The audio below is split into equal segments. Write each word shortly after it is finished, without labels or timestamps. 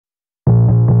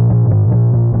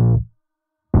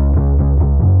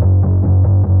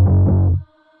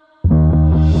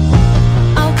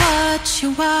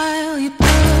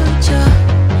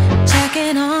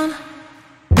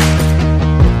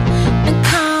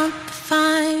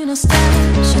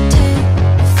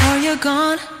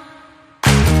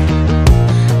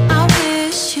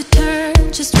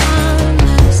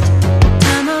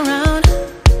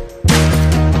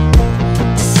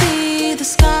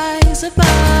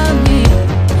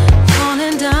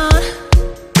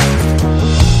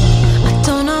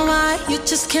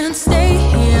just can't stay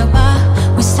here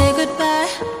while we say goodbye.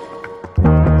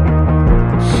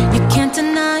 You can't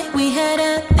deny we had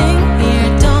a thing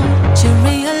here, don't you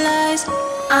realize?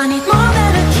 I need more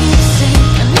than a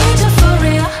keepsake, I need you for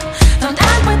real. Don't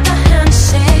end with a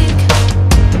handshake.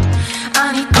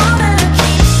 I need more than a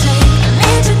keepsake, I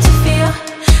need you to feel.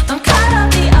 Don't cut out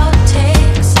the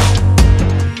outtakes.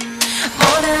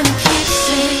 More than a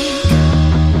keepsake.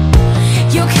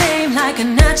 You came like a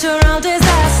natural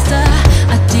disaster.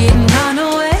 I didn't run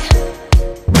away.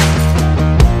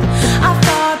 I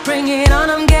thought, bring it on,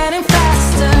 I'm getting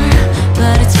faster,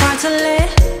 but it's far too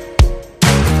late.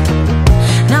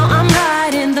 Now I'm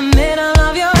right in the middle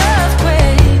of your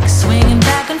earthquake, swinging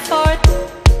back and forth.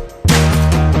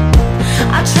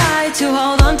 I tried to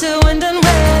hold on to wind and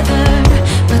weather,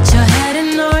 but you're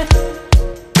heading north.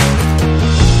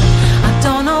 I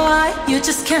don't know why you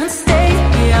just can't stay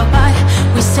here, why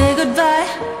we say goodbye.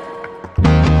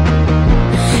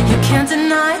 You can't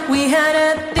deny we had a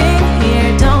thing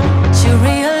here, don't you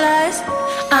realize?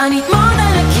 I need more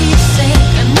than a keepsake,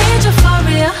 I need you for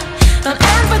real. Don't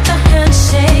end with a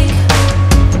handshake.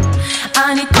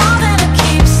 I need more than a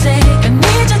keepsake, I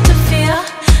need you to feel.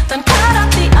 Don't cut out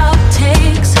the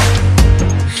outtakes.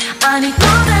 I need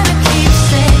more than a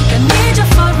keepsake, I need you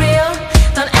for real.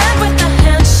 Don't end with a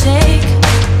handshake.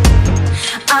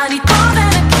 I need more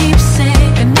than a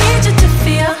keepsake, I need you to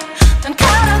feel. Don't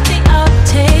cut out the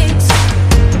outtakes.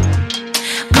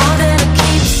 More than a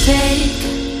keepsake.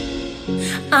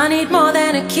 I need more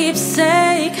than a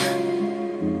keepsake.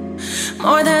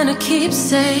 More than a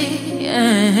keepsake.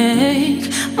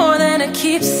 More than a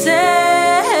keepsake.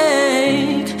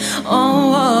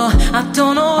 Oh, I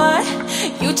don't know why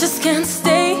you just can't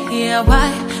stay here,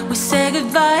 why we say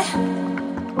goodbye.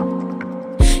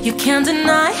 You can't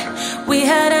deny we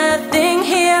had a thing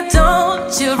here,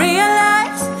 don't you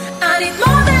realize? I need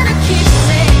more than